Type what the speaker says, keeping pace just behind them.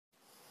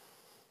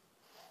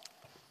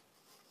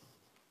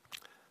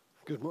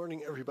Good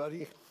morning,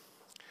 everybody.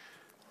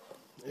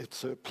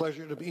 It's a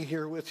pleasure to be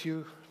here with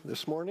you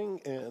this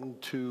morning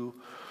and to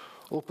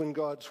open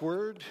God's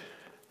Word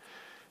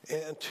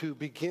and to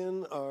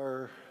begin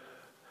our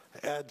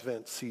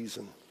Advent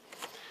season.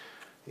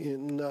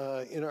 In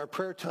our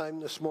prayer time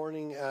this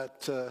morning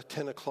at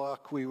 10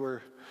 o'clock, we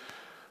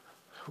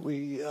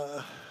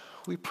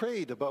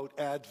prayed about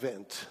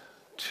Advent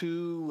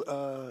to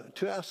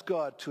ask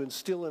God to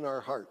instill in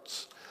our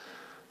hearts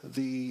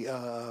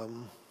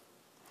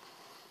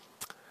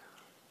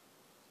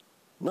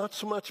not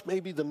so much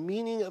maybe the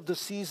meaning of the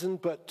season,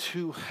 but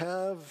to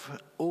have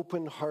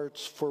open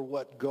hearts for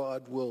what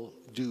God will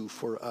do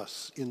for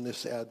us in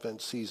this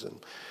Advent season.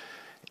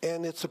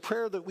 And it's a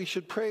prayer that we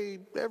should pray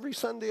every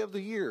Sunday of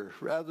the year,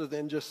 rather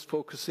than just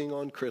focusing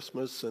on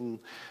Christmas and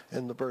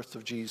the birth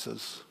of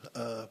Jesus,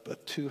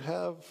 but to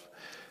have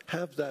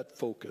that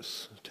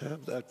focus,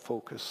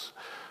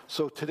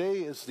 So today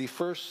is the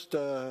first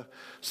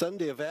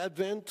Sunday of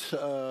Advent.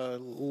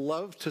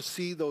 Love to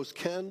see those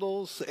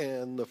candles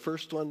and the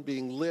first one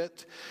being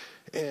lit.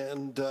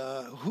 And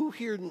who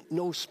here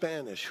knows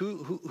Spanish?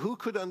 Who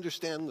could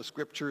understand the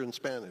scripture in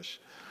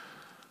Spanish?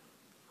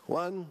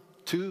 1,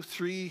 2,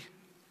 3,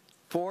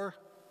 4,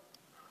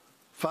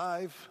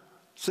 5,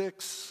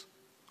 6.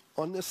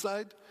 On this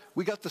side?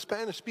 We got the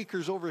Spanish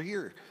speakers over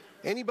here.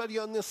 Anybody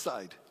on this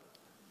side?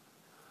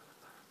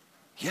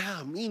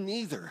 Yeah, me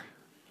neither.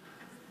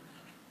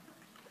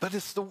 But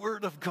it's the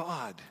Word of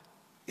God.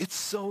 It's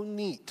so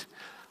neat.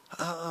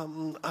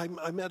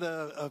 I met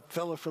a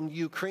fellow from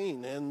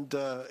Ukraine, and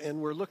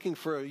we're looking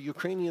for a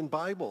Ukrainian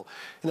Bible.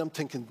 And I'm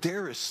thinking,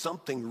 there is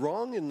something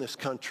wrong in this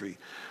country.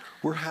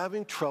 We're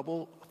having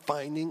trouble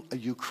finding a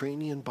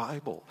Ukrainian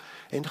Bible.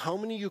 And how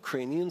many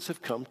Ukrainians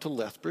have come to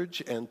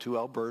Lethbridge and to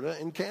Alberta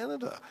and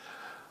Canada?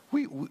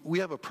 We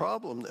have a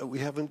problem that we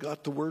haven't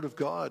got the Word of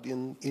God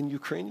in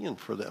Ukrainian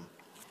for them.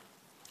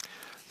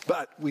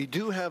 But we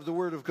do have the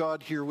Word of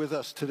God here with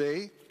us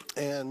today,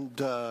 and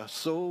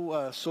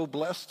so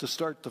blessed to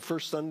start the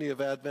first Sunday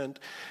of Advent,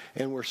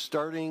 and we're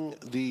starting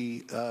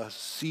the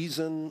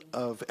season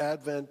of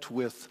Advent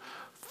with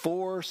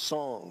 4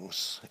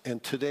 songs,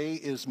 and today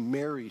is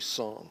Mary's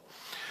song.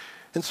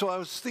 And so I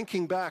was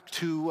thinking back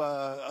to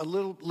a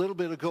little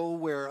bit ago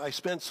where I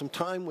spent some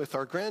time with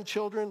our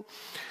grandchildren,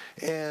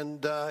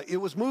 and it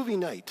was movie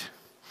night,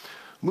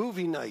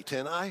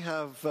 and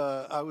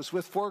I was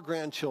with 4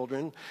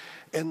 grandchildren,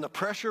 and the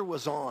pressure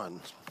was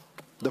on.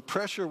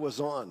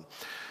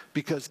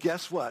 Because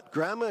guess what?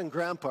 Grandma and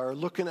Grandpa are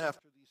looking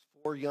after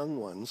these 4 young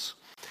ones,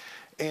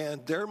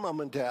 and their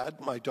mom and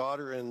dad, my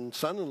daughter and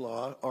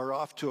son-in-law, are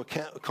off to a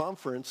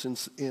conference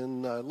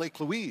in Lake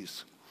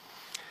Louise.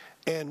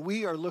 And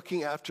we are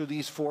looking after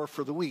these 4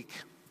 for the week.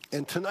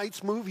 And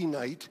tonight's movie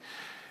night,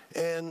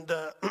 and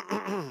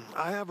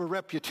I have a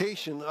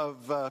reputation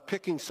of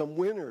picking some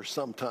winners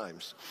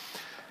sometimes.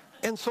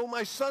 And so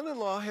my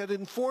son-in-law had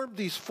informed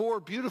these 4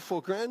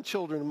 beautiful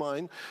grandchildren of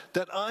mine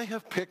that I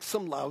have picked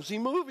some lousy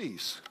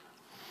movies.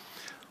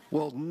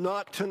 Well,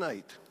 not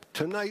tonight.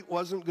 Tonight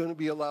wasn't going to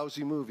be a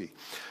lousy movie.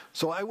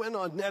 So I went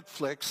on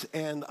Netflix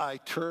and I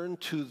turned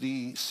to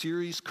the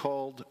series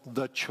called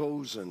The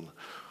Chosen.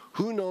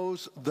 Who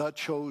knows The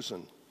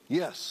Chosen?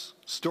 Yes,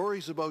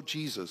 stories about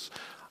Jesus.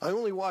 I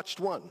only watched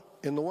one,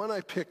 and the one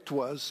I picked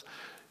was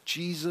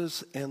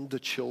Jesus and the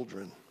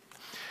Children.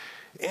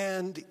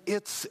 And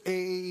it's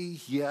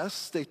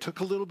yes, they took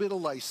a little bit of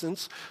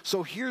license.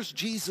 So here's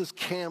Jesus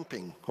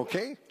camping,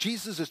 okay?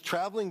 Jesus is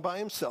traveling by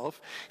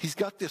himself. He's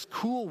got this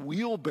cool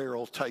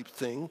wheelbarrow type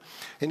thing,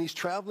 and he's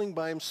traveling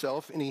by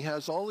himself, and he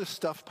has all this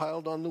stuff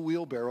piled on the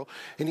wheelbarrow,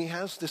 and he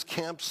has this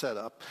camp set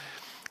up,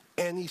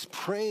 and he's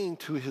praying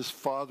to his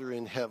Father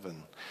in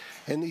heaven.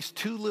 And these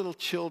 2 little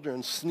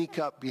children sneak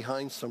up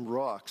behind some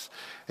rocks.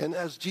 And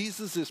as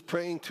Jesus is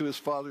praying to his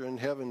Father in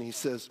heaven, he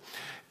says,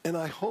 and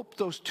I hope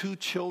those 2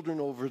 children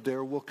over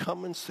there will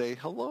come and say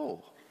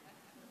hello.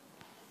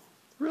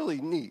 Really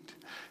neat.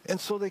 And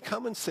so they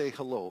come and say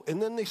hello. And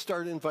then they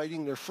start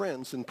inviting their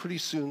friends. And pretty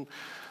soon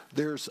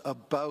there's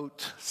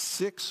about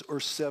 6 or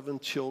 7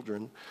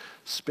 children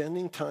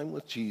spending time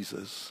with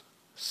Jesus,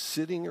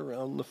 sitting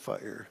around the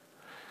fire,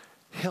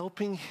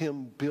 helping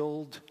him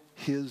build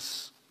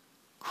his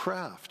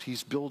craft.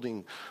 He's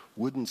building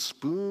wooden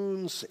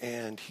spoons,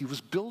 and he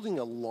was building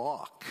a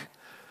lock.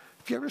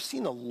 Have you ever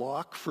seen a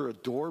lock for a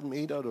door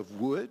made out of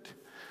wood?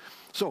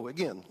 So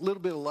again, a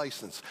little bit of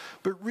license,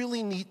 but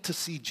really neat to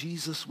see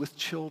Jesus with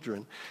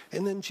children.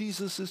 And then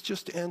Jesus is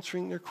just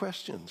answering their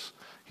questions.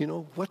 You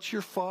know, what's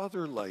your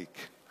father like?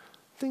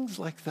 Things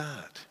like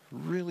that.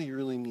 Really,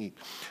 really neat.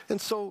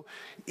 And so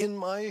in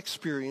my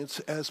experience,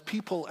 as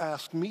people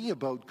ask me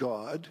about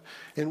God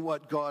and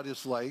what God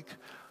is like,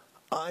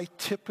 I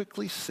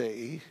typically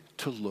say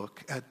to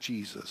look at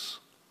Jesus.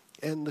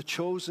 And The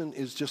Chosen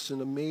is just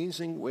an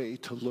amazing way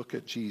to look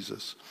at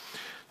Jesus,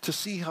 to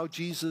see how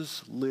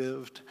Jesus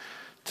lived,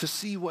 to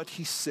see what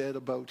he said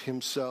about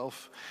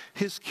himself,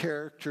 his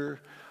character,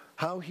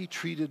 how he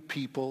treated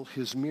people,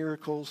 his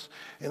miracles.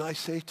 And I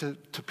say to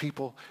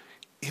people,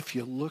 if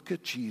you look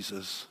at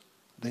Jesus,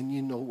 then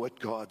you know what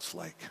God's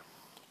like.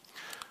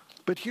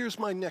 But here's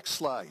my next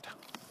slide.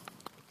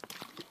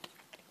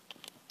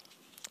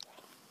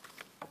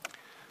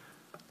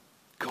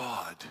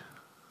 God.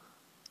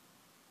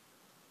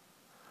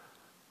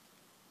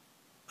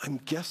 I'm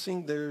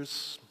guessing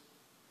there's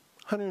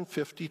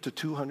 150 to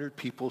 200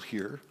 people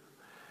here,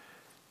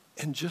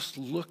 and just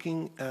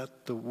looking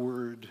at the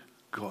word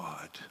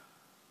God,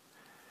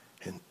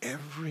 and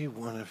every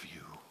one of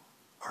you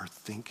are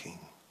thinking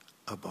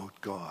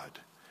about God.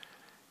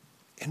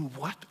 And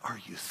what are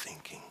you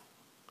thinking?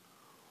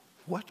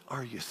 What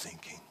are you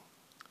thinking?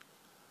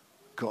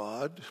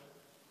 God,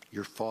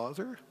 your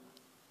Father?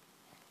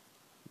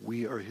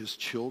 We are his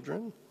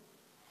children?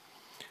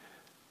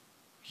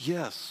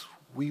 Yes,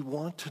 we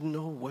want to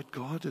know what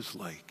God is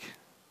like.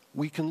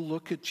 We can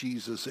look at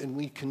Jesus and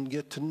we can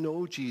get to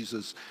know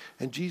Jesus,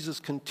 and Jesus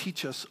can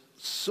teach us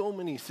so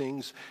many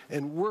things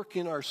and work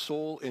in our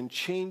soul and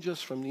change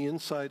us from the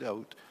inside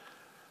out.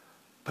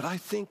 But I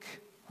think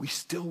we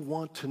still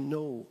want to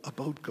know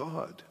about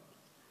God.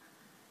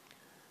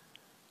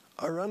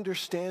 Our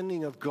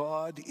understanding of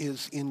God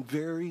is in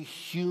very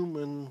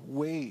human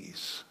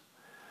ways.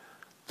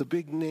 The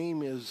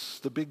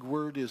big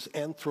word is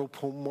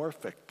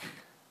anthropomorphic.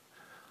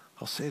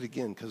 I'll say it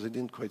again because I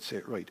didn't quite say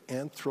it right.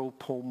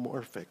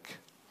 Anthropomorphic.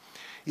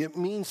 It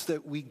means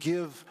that we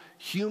give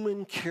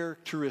human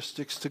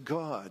characteristics to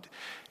God.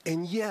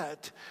 And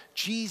yet,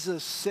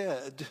 Jesus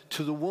said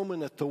to the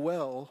woman at the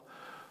well,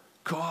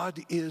 God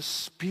is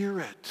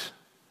spirit,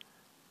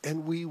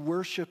 and we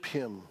worship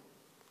him.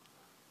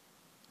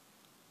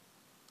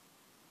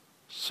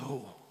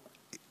 So,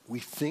 we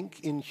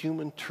think in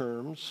human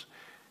terms,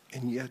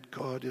 and yet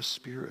God is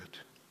spirit.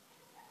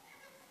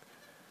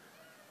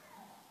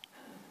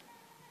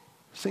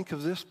 Think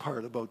of this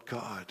part about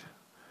God.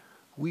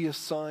 We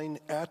assign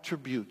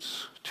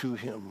attributes to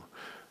him.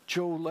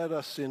 Joe led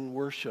us in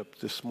worship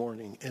this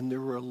morning, and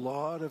there were a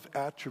lot of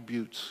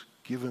attributes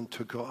given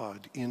to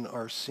God in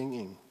our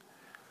singing.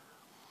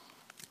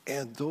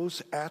 And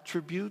those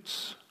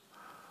attributes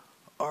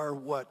are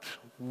what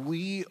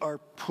we are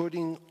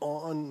putting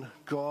on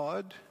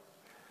God.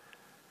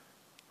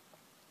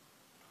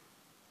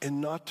 And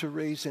not to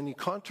raise any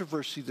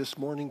controversy this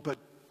morning, but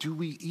do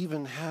we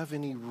even have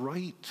any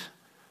right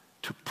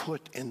to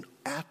put an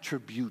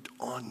attribute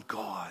on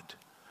God?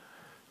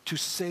 To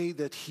say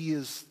that he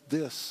is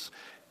this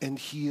and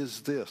he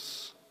is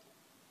this?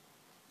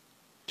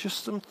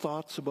 Just some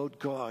thoughts about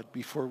God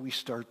before we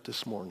start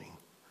this morning.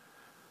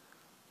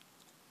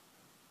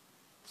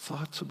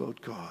 Thoughts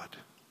about God.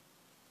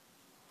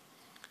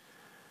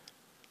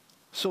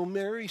 So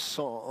Mary's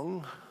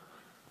song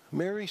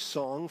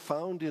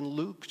found in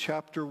Luke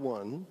chapter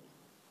 1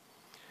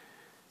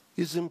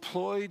 is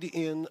employed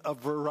in a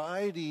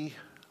variety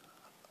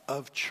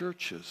of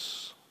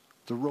churches.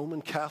 The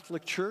Roman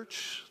Catholic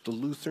Church, the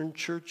Lutheran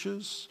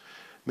churches,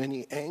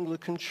 many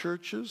Anglican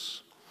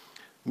churches,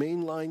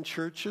 mainline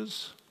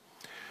churches.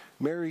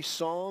 Mary's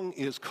song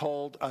is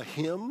called a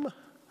hymn.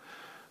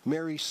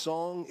 Mary's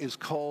song is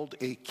called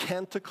a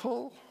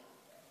canticle.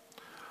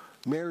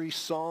 Mary's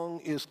song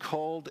is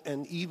called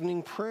an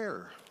evening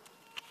prayer.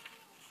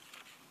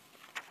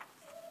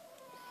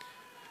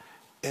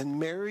 And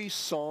Mary's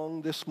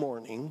song this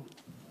morning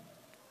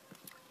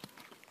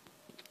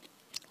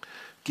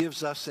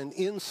gives us an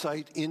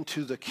insight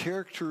into the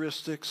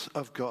characteristics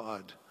of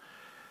God.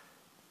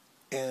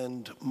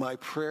 And my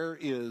prayer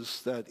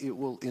is that it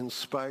will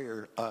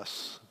inspire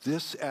us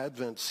this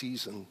Advent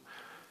season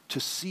to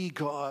see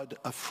God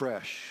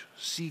afresh,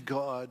 see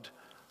God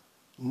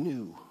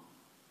new.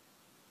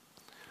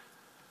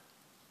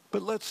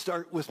 But let's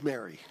start with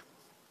Mary.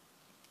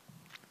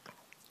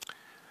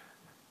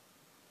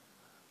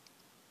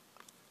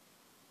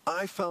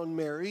 I found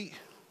Mary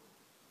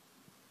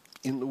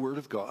in the Word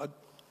of God.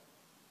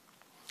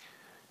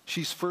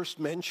 She's first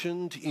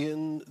mentioned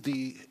in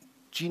the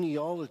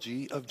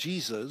genealogy of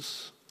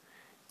Jesus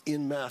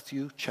in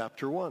Matthew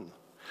chapter 1.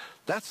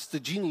 That's the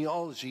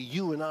genealogy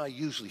you and I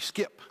usually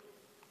skip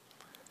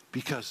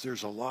because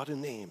there's a lot of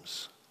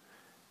names.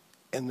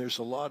 And there's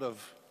a lot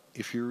of,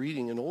 if you're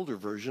reading an older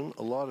version,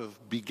 a lot of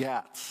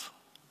begats.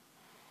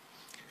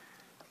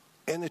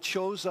 And it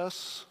shows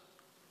us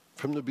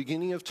from the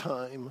beginning of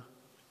time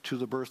to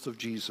the birth of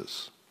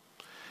Jesus.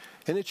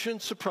 And it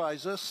shouldn't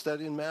surprise us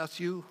that in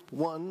Matthew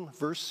 1,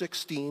 verse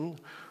 16,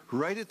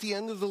 right at the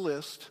end of the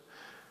list,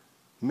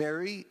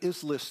 Mary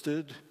is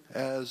listed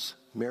as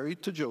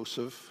married to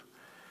Joseph,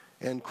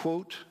 and,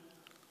 quote,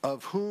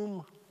 of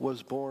whom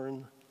was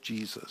born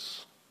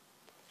Jesus.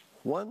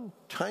 One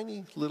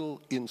tiny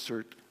little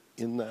insert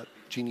in that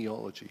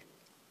genealogy.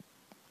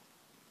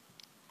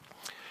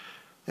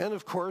 And,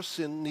 of course,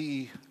 in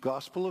the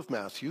Gospel of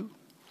Matthew,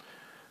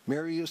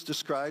 Mary is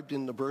described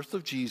in the birth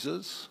of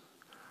Jesus,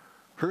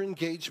 her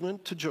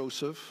engagement to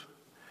Joseph,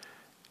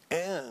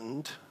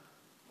 and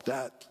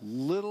that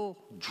little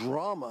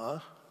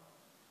drama,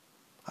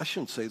 I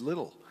shouldn't say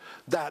little,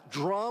 that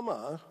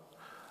drama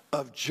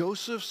of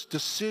Joseph's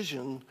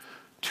decision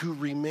to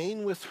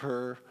remain with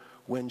her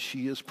when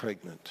she is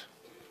pregnant.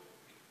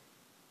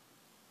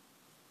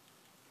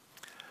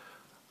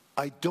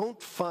 I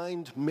don't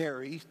find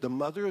Mary, the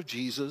mother of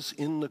Jesus,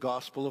 in the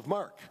Gospel of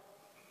Mark.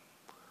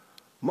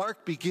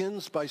 Mark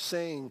begins by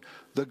saying,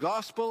 the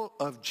Gospel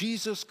of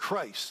Jesus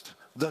Christ,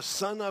 the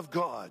Son of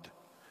God.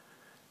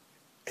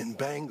 And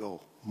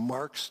bango,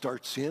 Mark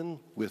starts in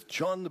with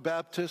John the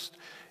Baptist,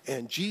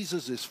 and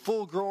Jesus is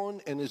full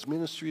grown and his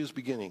ministry is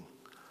beginning.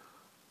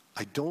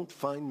 I don't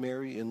find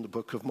Mary in the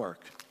book of Mark.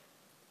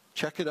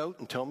 Check it out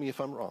and tell me if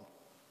I'm wrong.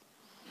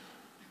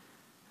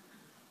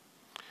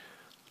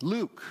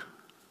 Luke,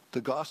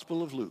 the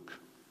Gospel of Luke,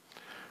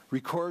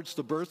 records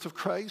the birth of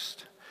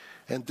Christ,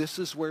 and this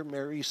is where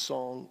Mary's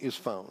song is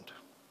found.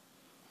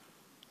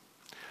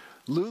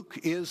 Luke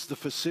is the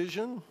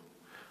physician,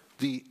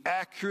 the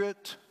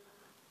accurate,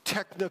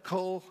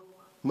 technical,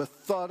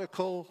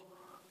 methodical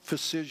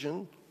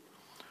physician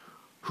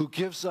who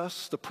gives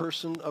us the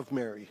person of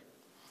Mary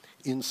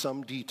in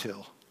some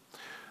detail.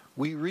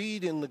 We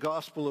read in the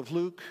Gospel of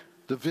Luke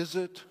the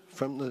visit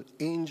from the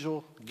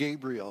angel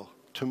Gabriel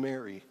to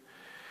Mary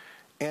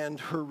and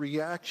her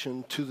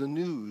reaction to the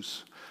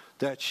news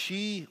that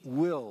she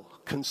will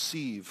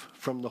conceive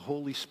from the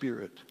Holy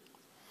Spirit.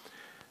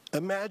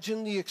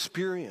 Imagine the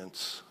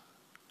experience.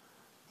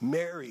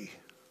 Mary,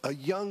 a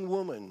young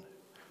woman,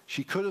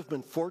 she could have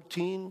been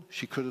 14,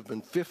 she could have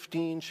been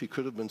 15, she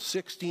could have been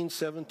 16,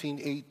 17,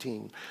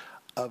 18,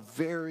 a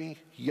very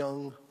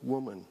young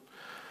woman.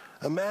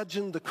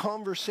 Imagine the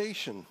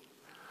conversation.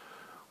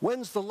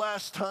 When's the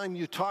last time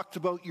you talked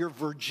about your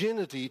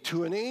virginity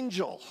to an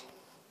angel?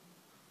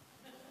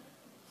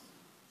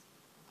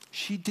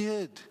 She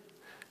did.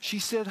 She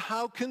said,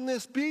 how can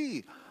this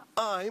be?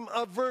 I'm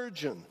a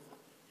virgin.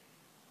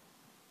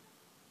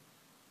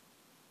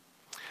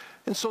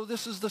 And so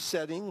this is the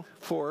setting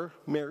for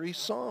Mary's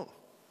song.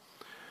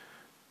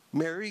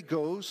 Mary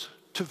goes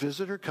to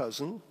visit her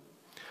cousin.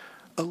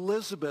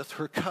 Elizabeth,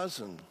 her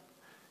cousin,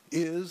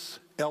 is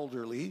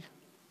elderly,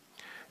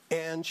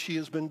 and she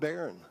has been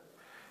barren.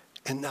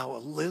 And now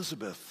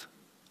Elizabeth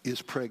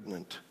is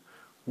pregnant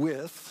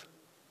with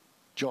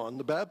John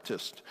the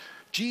Baptist.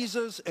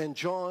 Jesus and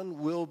John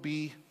will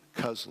be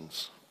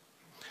cousins.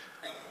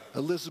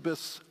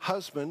 Elizabeth's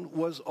husband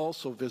was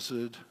also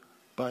visited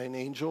by an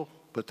angel,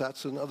 but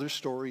that's another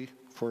story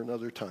for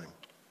another time.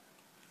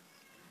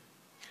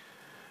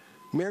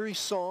 Mary's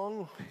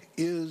song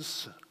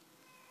is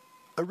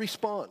a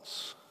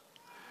response.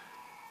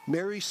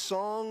 Mary's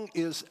song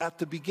is at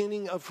the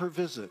beginning of her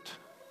visit.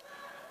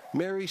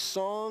 Mary's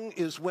song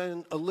is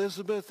when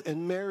Elizabeth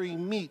and Mary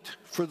meet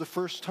for the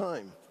first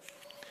time.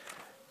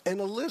 And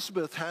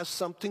Elizabeth has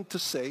something to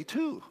say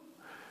too.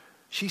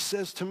 She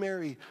says to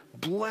Mary,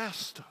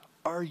 blessed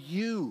are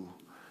you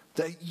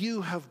that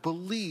you have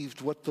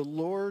believed what the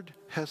Lord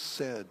has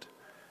said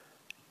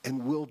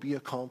and will be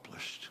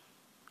accomplished.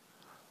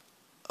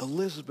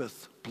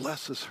 Elizabeth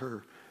blesses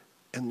her,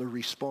 and the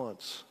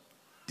response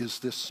is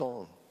this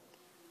song.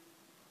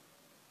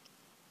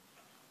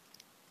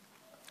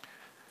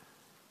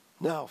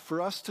 Now,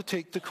 for us to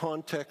take the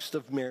context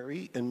of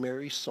Mary and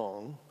Mary's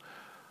song,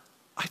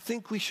 I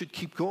think we should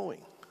keep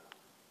going,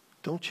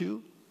 don't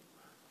you?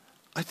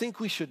 I think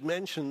we should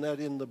mention that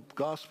in the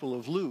Gospel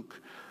of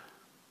Luke,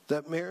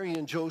 that Mary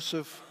and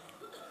Joseph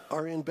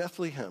are in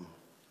Bethlehem,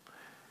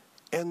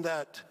 and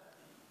that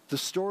the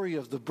story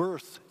of the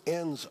birth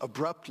ends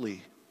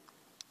abruptly,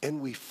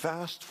 and we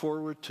fast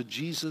forward to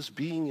Jesus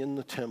being in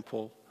the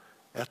temple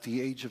at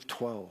the age of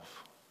 12.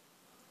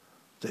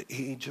 The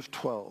age of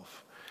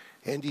 12.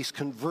 And he's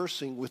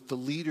conversing with the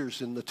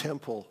leaders in the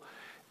temple,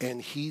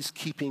 and he's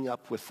keeping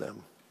up with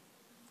them.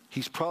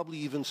 He's probably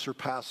even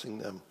surpassing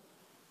them.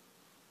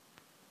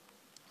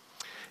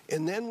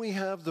 And then we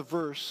have the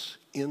verse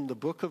in the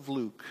book of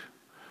Luke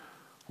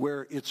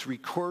where it's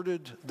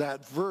recorded,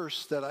 that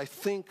verse that I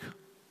think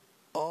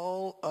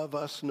all of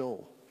us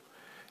know.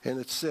 And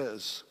it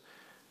says,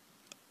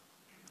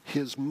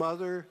 his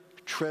mother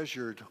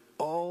treasured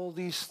all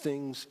these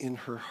things in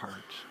her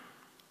heart.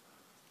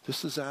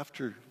 This is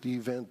after the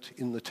event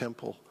in the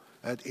temple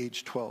at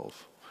age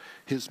 12.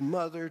 His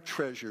mother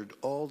treasured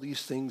all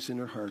these things in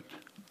her heart.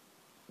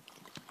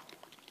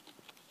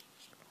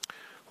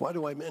 Why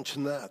do I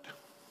mention that?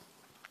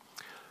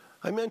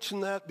 I mention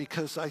that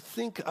because I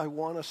think I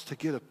want us to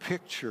get a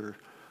picture,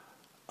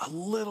 a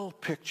little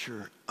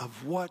picture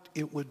of what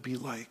it would be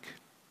like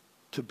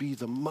to be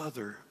the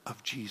mother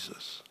of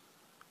Jesus,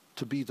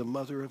 to be the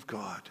mother of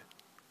God.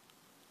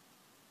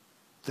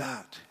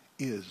 That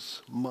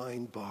is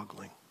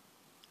mind-boggling.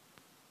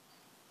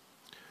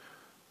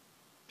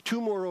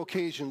 Two more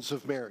occasions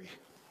of Mary.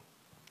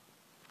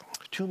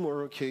 Two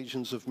more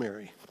occasions of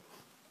Mary.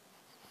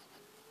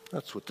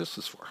 That's what this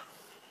is for.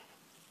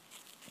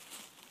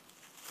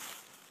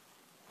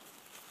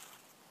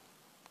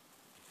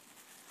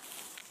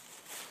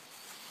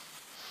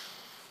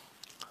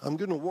 I'm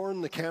going to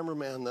warn the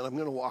cameraman that I'm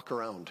going to walk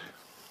around.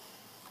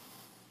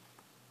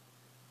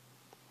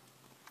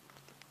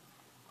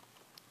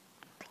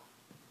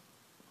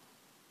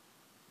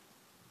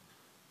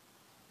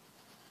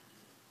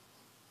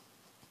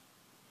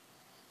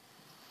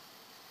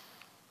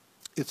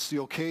 It's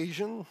the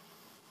occasion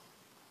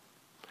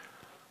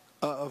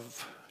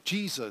of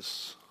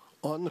Jesus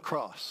on the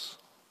cross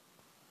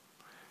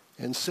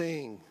and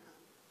saying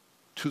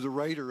to the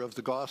writer of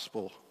the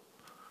gospel,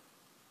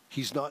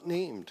 he's not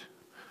named,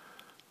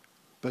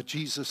 but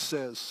Jesus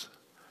says,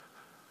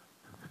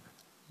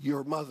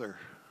 your mother.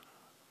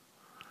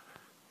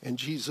 And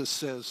Jesus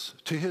says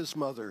to his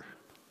mother,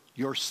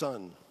 your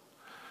son.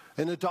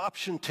 An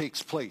adoption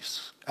takes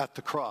place at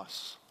the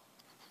cross.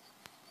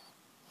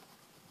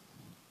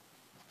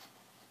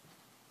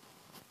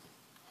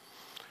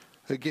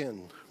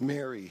 Again,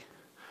 Mary,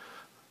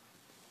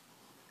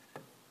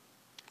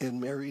 in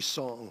Mary's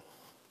song,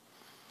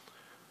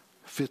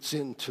 fits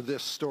into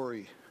this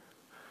story.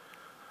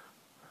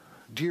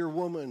 Dear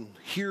woman,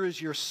 here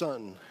is your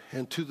son,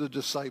 and to the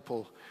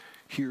disciple,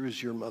 here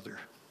is your mother.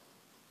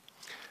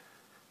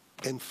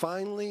 And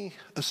finally,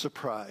 a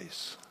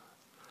surprise.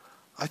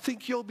 I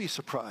think you'll be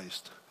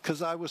surprised,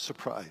 because I was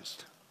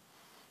surprised.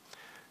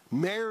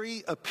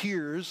 Mary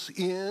appears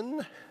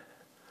in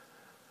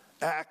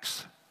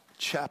Acts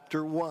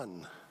chapter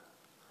 1.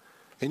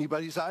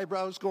 Anybody's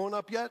eyebrows going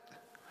up yet?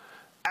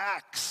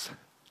 Acts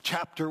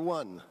chapter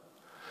 1.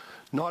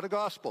 Not a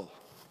gospel.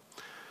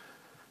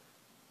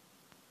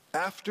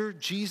 After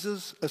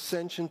Jesus'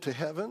 ascension to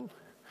heaven,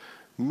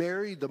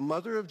 Mary, the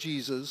mother of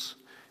Jesus,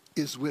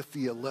 is with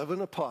the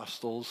 11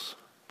 apostles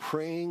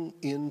praying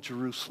in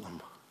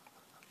Jerusalem.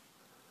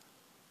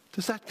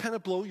 Does that kind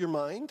of blow your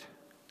mind?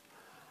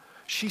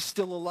 She's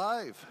still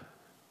alive.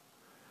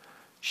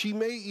 She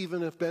may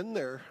even have been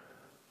there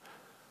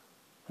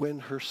when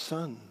her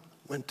son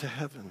went to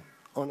heaven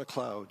on a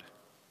cloud.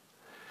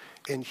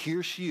 And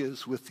here she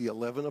is with the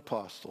 11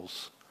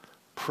 apostles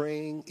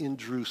praying in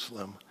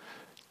Jerusalem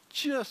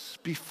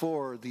just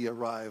before the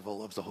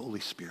arrival of the Holy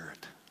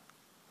Spirit.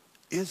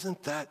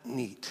 Isn't that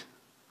neat?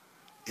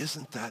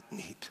 Isn't that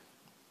neat?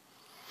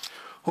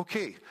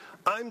 Okay,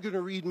 I'm going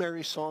to read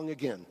Mary's song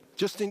again,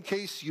 just in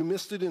case you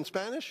missed it in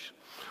Spanish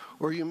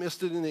or you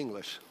missed it in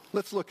English.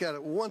 Let's look at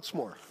it once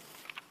more.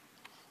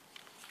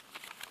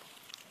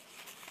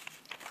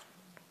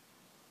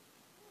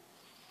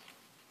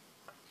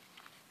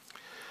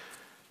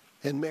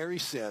 And Mary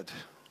said,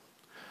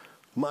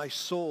 my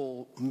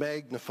soul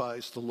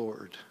magnifies the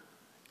Lord,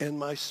 and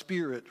my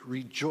spirit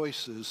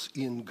rejoices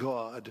in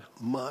God,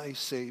 my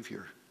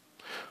Savior.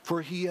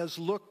 For he has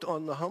looked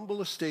on the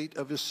humble estate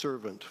of his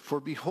servant.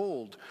 For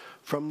behold,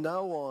 from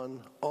now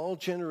on all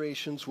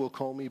generations will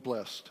call me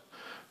blessed.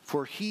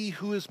 For he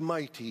who is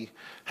mighty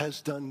has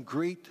done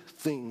great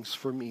things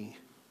for me.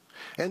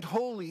 And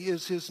holy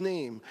is his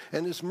name,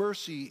 and his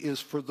mercy is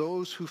for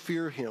those who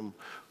fear him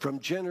from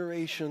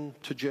generation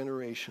to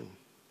generation.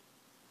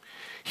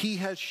 He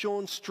has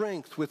shown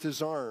strength with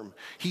his arm.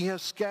 He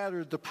has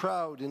scattered the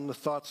proud in the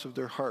thoughts of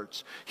their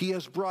hearts. He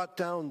has brought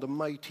down the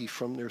mighty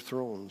from their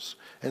thrones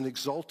and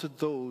exalted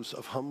those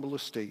of humble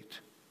estate.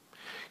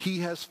 He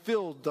has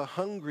filled the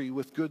hungry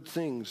with good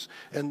things,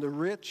 and the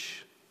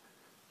rich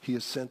he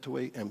has sent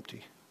away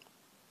empty.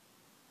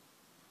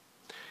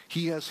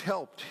 He has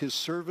helped his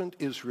servant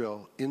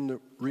Israel in the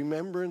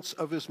remembrance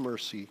of his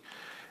mercy,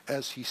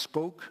 as he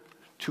spoke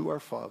to our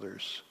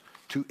fathers,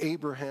 to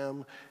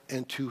Abraham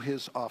and to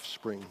his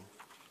offspring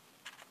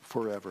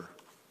forever.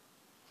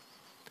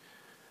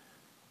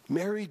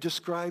 Mary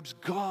describes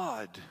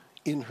God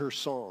in her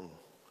song.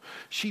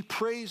 She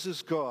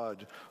praises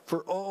God for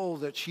all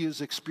that she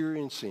is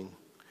experiencing,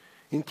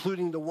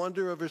 including the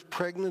wonder of his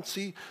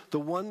pregnancy, the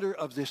wonder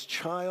of this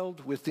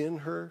child within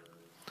her,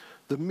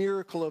 the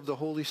miracle of the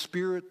Holy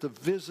Spirit, the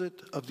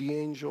visit of the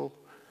angel,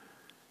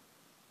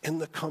 and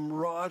the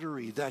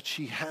camaraderie that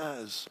she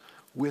has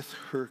with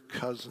her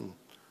cousin,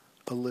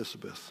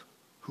 Elizabeth,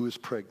 who is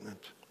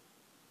pregnant.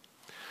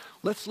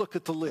 Let's look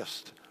at the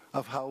list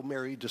of how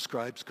Mary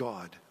describes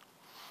God.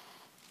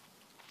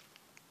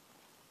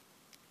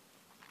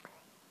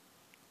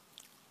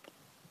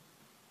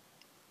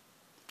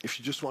 If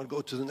you just want to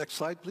go to the next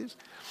slide, please.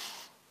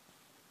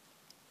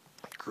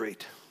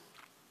 Great.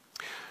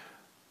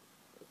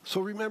 So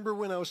remember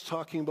when I was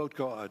talking about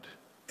God,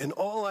 and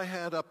all I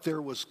had up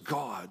there was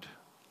God.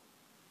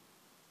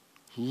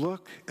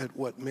 Look at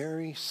what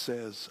Mary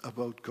says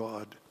about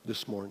God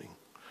this morning.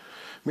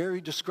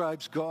 Mary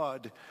describes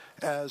God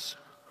as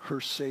her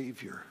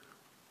Savior.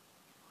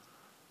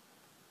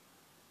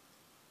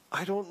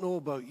 I don't know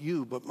about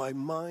you, but my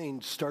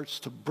mind starts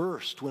to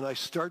burst when I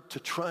start to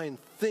try and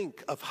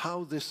think of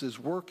how this is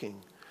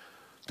working.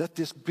 That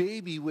this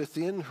baby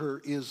within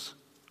her is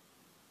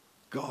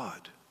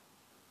God.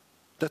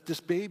 That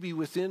this baby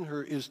within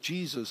her is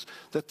Jesus.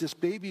 That this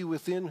baby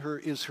within her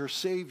is her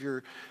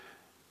Savior.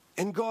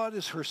 And God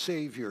is her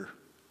Savior.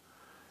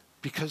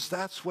 Because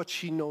that's what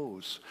she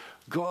knows.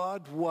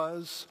 God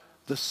was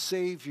the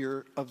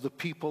Savior of the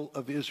people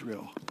of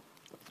Israel.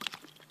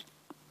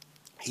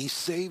 He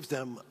saved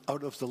them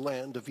out of the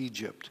land of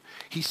Egypt.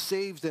 He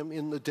saved them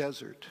in the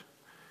desert.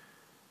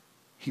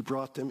 He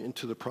brought them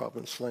into the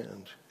promised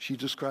land. She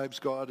describes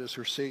God as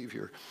her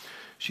Savior.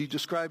 She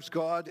describes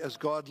God as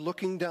God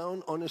looking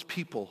down on his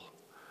people.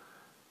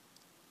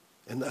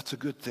 And that's a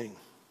good thing.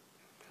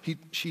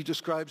 She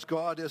describes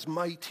God as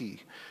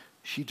mighty.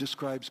 She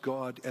describes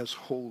God as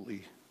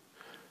holy.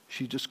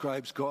 She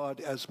describes God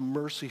as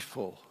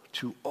merciful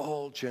to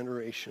all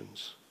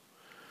generations.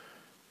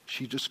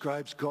 She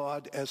describes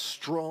God as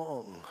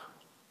strong,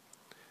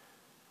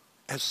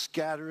 as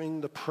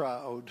scattering the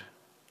proud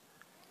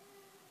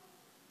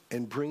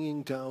and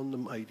bringing down the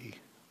mighty.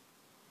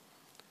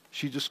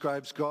 She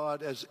describes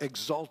God as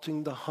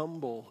exalting the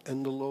humble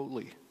and the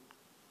lowly,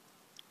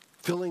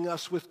 filling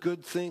us with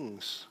good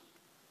things,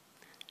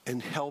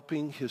 and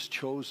helping his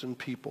chosen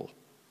people,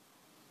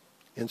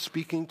 and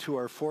speaking to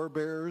our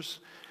forebears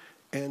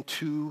and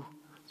to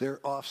their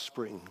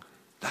offspring.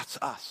 That's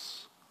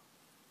us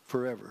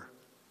forever.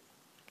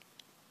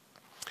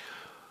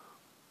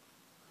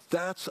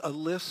 That's a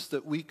list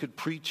that we could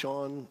preach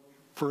on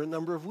for a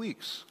number of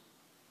weeks.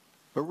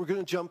 But we're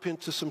going to jump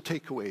into some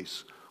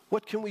takeaways.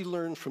 What can we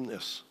learn from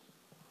this?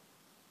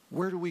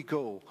 Where do we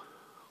go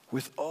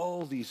with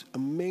all these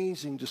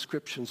amazing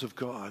descriptions of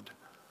God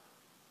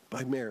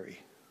by Mary,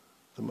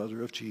 the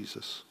mother of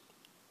Jesus?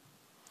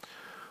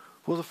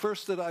 Well, the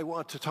first that I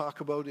want to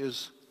talk about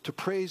is to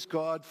praise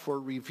God for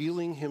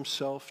revealing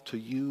himself to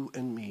you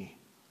and me.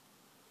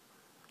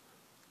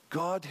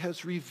 God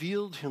has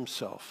revealed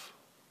himself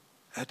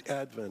at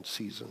Advent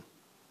season,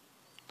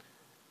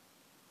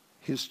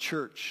 his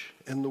church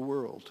and the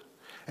world.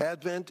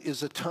 Advent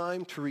is a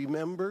time to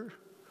remember,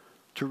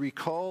 to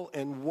recall,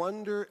 and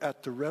wonder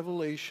at the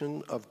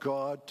revelation of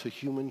God to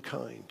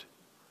humankind.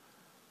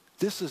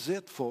 This is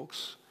it,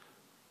 folks.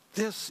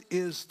 This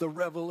is the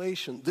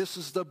revelation. This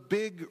is the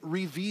big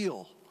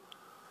reveal.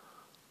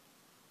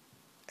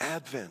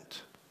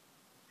 Advent.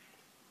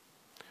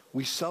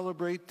 We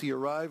celebrate the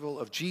arrival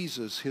of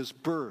Jesus, his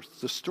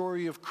birth, the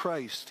story of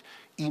Christ,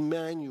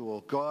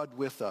 Emmanuel, God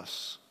with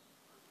us.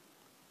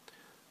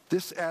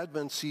 This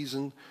Advent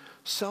season,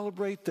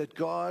 celebrate that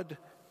God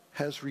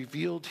has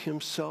revealed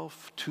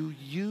himself to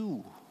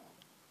you.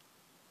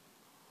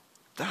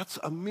 That's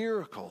a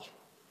miracle.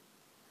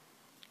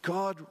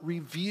 God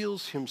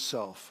reveals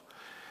himself.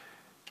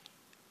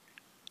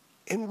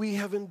 And we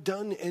haven't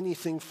done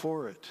anything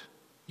for it.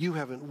 You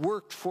haven't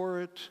worked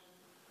for it.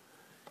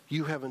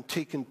 You haven't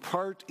taken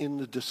part in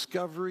the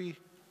discovery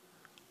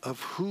of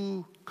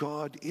who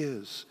God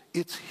is.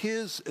 It's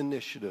his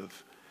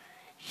initiative.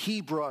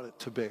 He brought it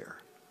to bear.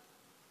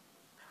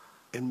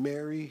 And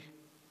Mary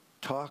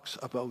talks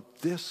about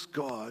this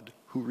God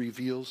who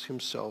reveals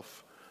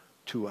himself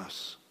to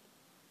us.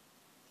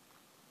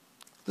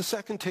 The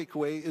second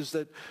takeaway is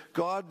that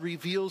God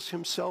reveals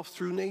himself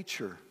through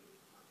nature.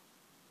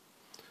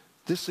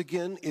 This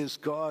again is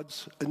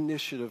God's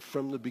initiative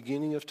from the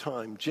beginning of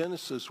time.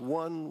 Genesis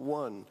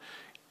 1:1.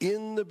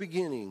 In the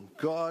beginning,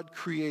 God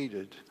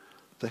created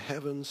the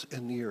heavens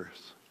and the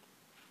earth.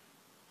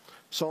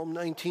 Psalm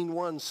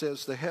 19:1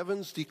 says, the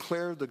heavens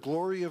declare the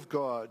glory of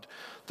God.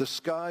 The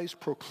skies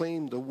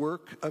proclaim the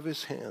work of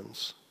his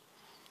hands.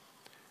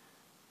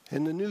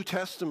 And the New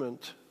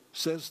Testament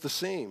says the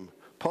same.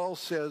 Paul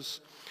says,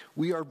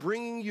 we are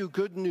bringing you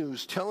good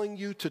news, telling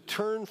you to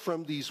turn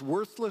from these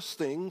worthless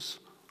things,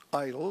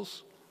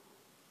 idols,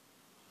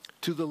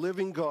 to the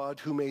living God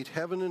who made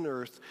heaven and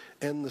earth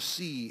and the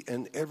sea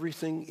and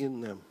everything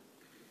in them.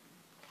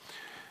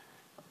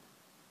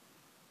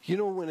 You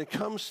know, when it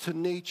comes to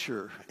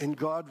nature and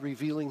God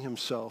revealing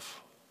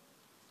himself,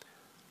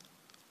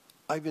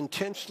 I've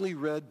intentionally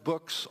read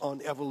books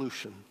on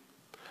evolution.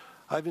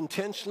 I've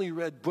intentionally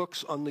read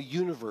books on the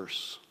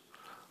universe,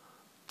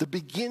 the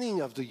beginning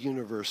of the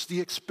universe,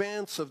 the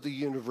expanse of the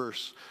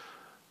universe,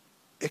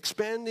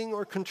 expanding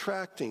or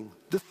contracting,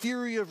 the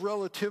theory of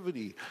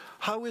relativity.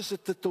 How is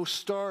it that those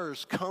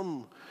stars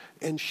come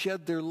and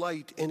shed their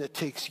light and it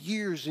takes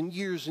years and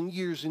years and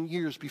years and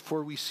years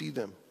before we see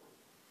them?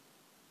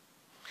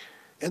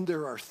 And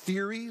there are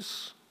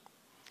theories,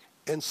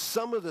 and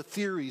some of the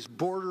theories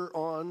border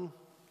on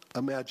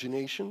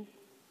imagination.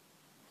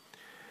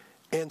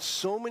 And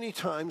so many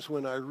times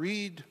when I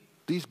read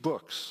these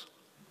books,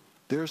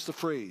 there's the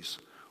phrase,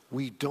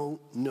 we don't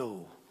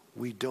know,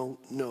 we don't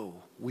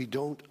know, we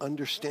don't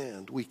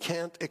understand, we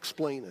can't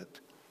explain it.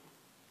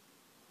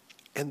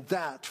 And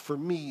that, for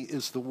me,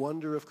 is the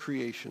wonder of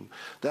creation.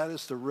 That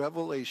is the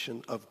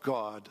revelation of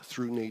God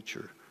through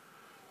nature.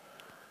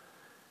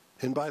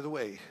 And by the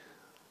way,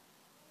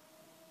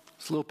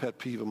 it's a little pet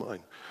peeve of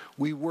mine.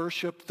 We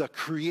worship the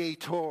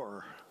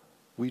Creator.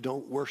 We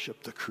don't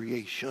worship the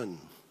creation.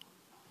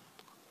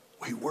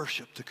 We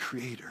worship the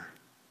Creator.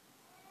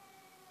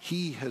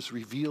 He has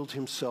revealed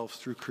himself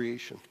through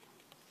creation.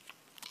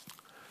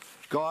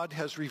 God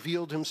has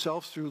revealed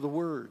himself through the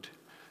Word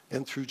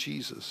and through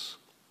Jesus.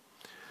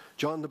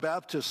 John the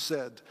Baptist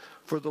said,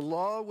 for the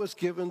law was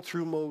given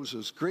through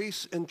Moses.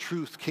 Grace and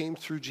truth came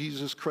through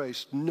Jesus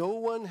Christ. No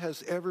one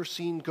has ever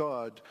seen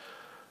God,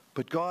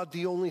 but God,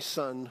 the only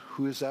Son,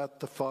 who is at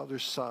the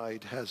Father's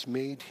side, has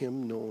made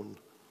him known.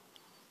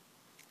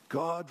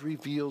 God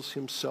reveals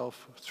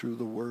himself through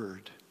the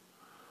Word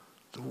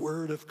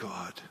of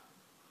God,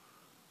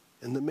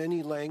 in the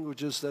many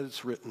languages that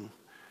it's written.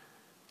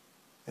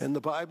 And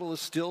the Bible is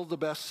still the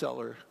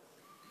bestseller,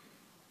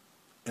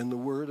 and the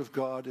Word of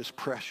God is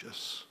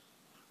precious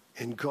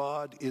And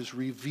God is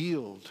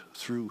revealed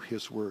through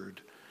his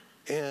word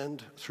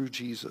and through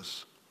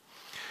Jesus.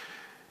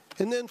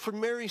 And then for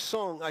Mary's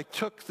song, I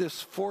took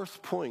this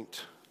fourth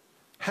point.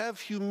 Have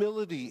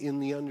humility in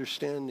the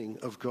understanding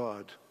of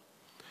God.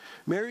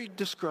 Mary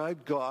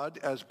described God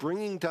as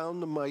bringing down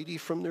the mighty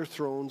from their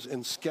thrones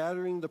and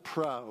scattering the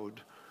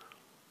proud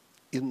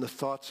in the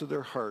thoughts of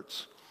their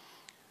hearts.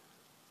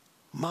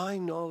 My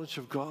knowledge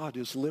of God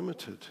is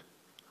limited.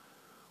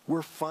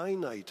 We're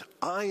finite.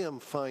 I am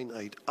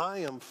finite. I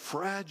am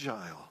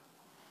fragile.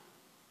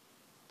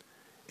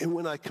 And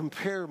when I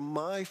compare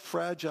my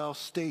fragile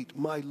state,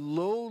 my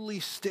lowly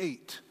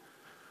state,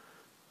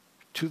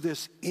 to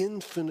this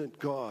infinite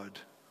God,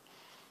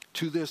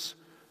 to this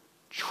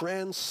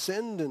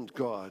transcendent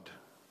God.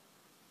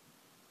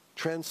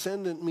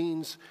 Transcendent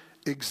means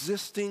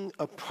existing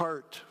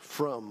apart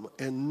from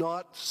and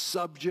not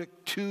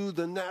subject to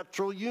the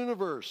natural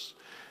universe.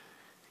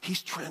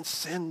 He's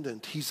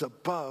transcendent. He's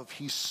above.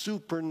 He's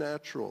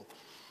supernatural.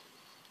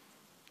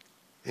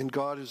 And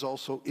God is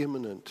also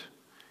immanent.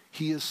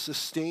 He is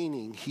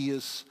sustaining. He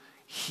is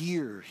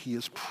here. He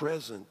is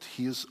present.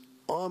 He is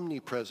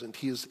omnipresent.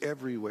 He is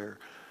everywhere.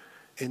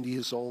 And he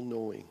is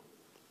all-knowing.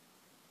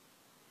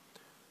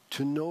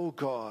 To know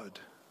God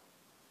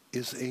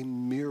is a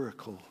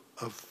miracle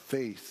of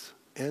faith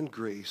and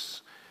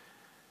grace.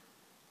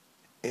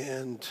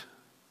 And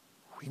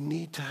we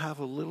need to have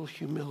a little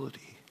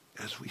humility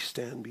as we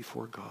stand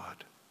before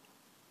God.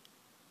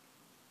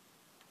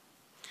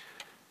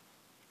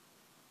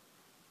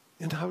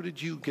 And how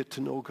did you get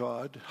to know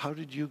God? How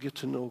did you get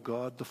to know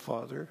God the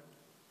Father?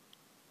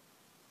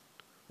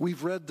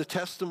 We've read the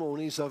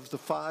testimonies of the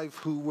 5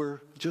 who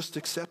were just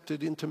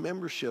accepted into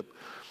membership,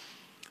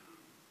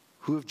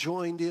 who have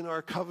joined in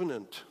our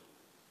covenant.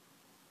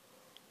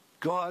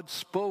 God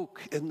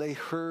spoke and they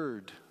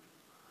heard.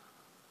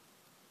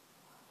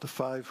 The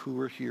 5 who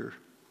were here.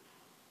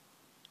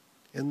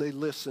 And they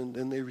listened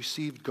and they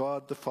received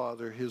God the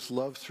Father, his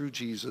love through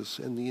Jesus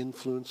and the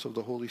influence of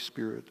the Holy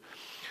Spirit.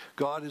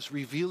 God is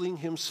revealing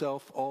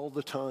himself all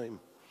the time.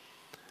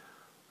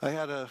 I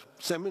had a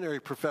seminary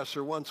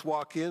professor once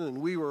walk in and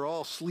we were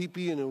all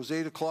sleepy and it was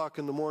 8 o'clock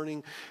in the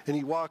morning and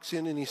he walks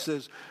in and he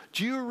says,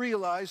 "Do you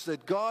realize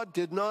that God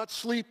did not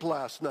sleep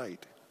last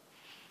night?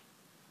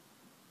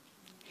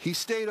 He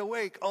stayed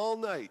awake all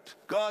night.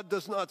 God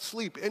does not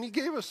sleep." And he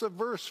gave us a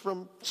verse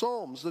from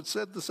Psalms that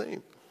said the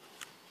same.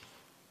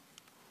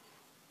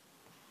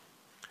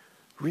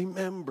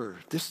 Remember,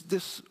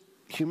 this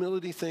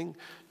humility thing,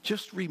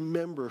 just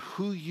remember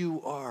who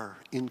you are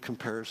in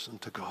comparison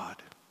to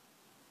God.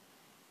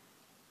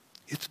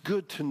 It's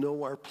good to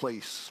know our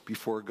place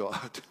before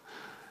God.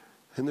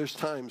 And there's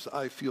times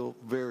I feel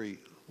very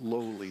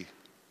lowly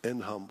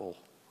and humble.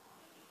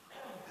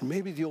 And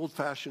maybe the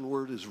old-fashioned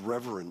word is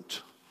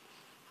reverent.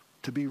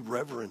 To be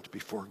reverent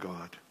before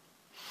God.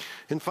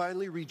 And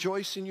finally,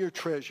 rejoice in your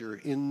treasure,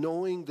 in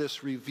knowing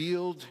this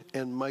revealed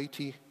and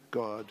mighty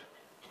God.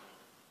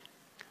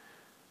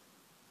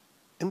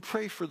 And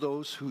pray for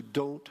those who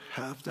don't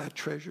have that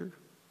treasure.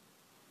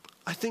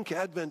 I think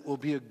Advent will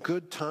be a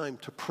good time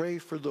to pray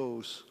for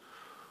those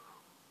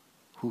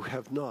who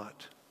have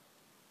not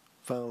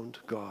found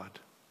God.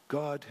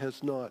 God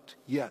has not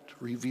yet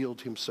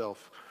revealed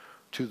himself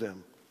to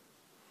them.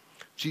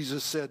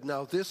 Jesus said,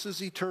 "Now this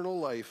is eternal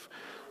life,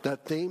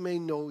 that they may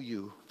know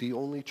you, the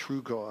only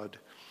true God,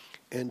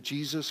 and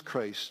Jesus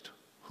Christ,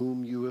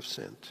 whom you have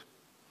sent."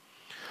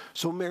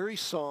 So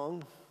Mary's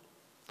song,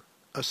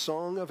 a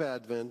song of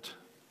Advent,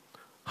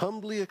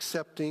 humbly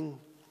accepting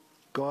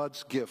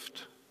God's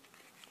gift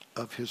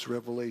of his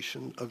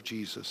revelation of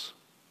Jesus.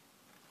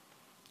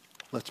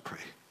 Let's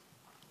pray.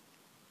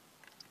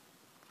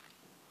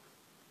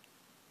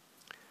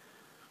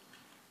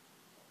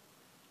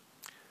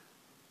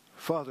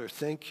 Father,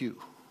 thank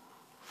you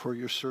for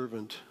your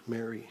servant,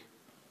 Mary,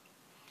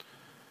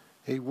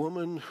 a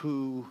woman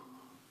who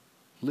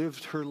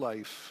lived her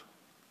life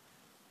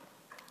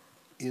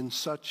in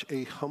such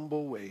a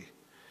humble way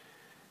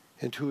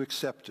and who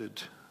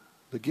accepted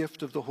the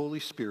gift of the Holy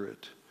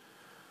Spirit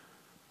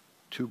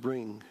to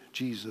bring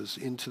Jesus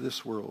into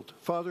this world.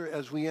 Father,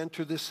 as we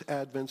enter this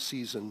Advent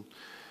season,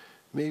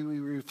 may we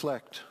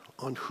reflect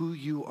on who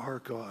you are,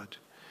 God,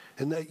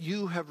 and that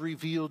you have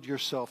revealed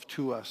yourself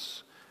to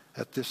us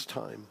at this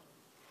time,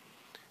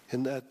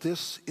 and that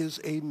this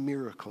is a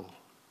miracle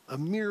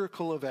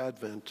of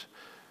Advent,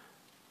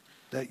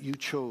 that you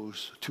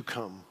chose to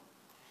come,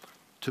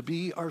 to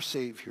be our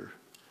Savior,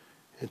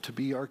 and to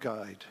be our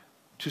guide,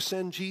 to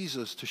send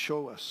Jesus to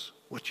show us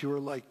what you are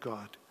like,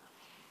 God,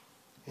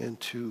 and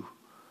to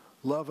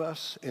love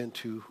us and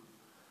to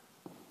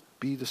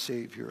be the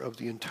Savior of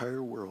the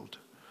entire world.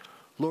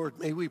 Lord,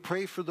 may we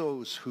pray for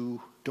those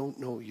who don't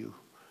know you.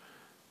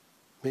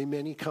 May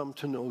many come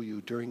to know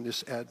you during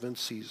this Advent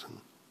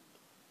season,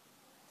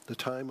 the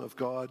time of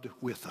God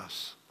with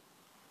us.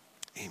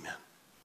 Amen.